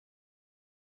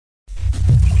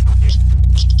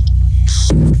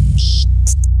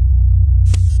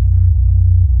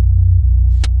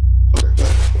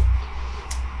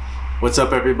What's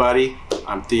up, everybody?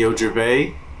 I'm Theo.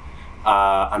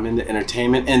 I'm in the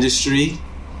entertainment industry.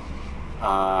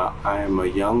 I am a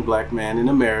young black man in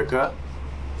America,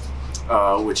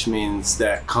 which means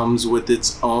that comes with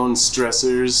its own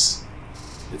stressors,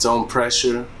 its own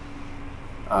pressure,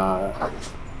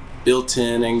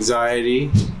 built-in anxiety.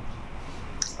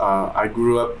 I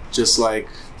grew up just like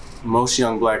most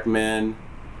young black men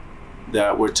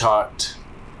that were taught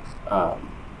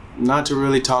not to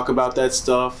really talk about that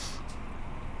stuff,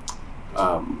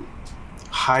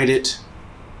 hide it,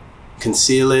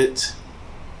 conceal it,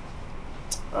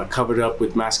 covered up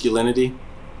with masculinity.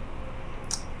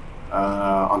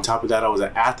 On top of that, I was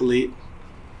an athlete,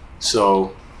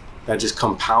 so that just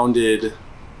compounded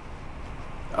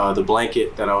the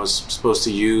blanket that I was supposed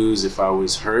to use if I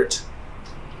was hurt.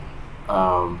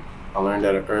 I learned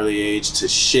at an early age to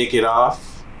shake it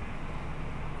off.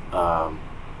 I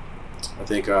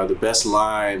think the best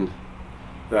line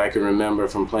that I can remember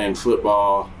from playing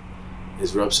football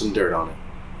is rub some dirt on it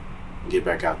and get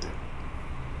back out there.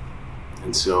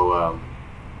 And so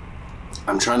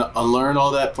I'm trying to unlearn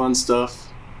all that fun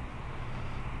stuff.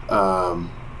 I'm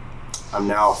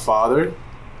now a father.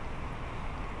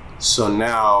 So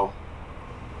now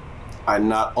I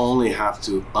not only have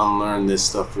to unlearn this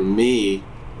stuff for me,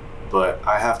 but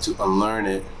I have to unlearn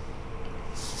it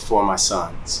for my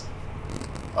sons.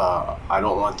 I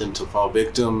don't want them to fall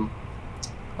victim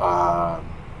to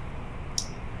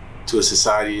a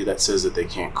society that says that they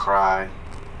can't cry,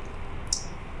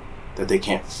 that they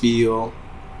can't feel,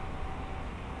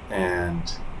 and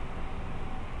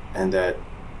that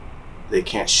they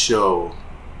can't show,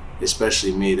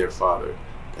 especially me, their father,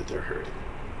 that they're hurting.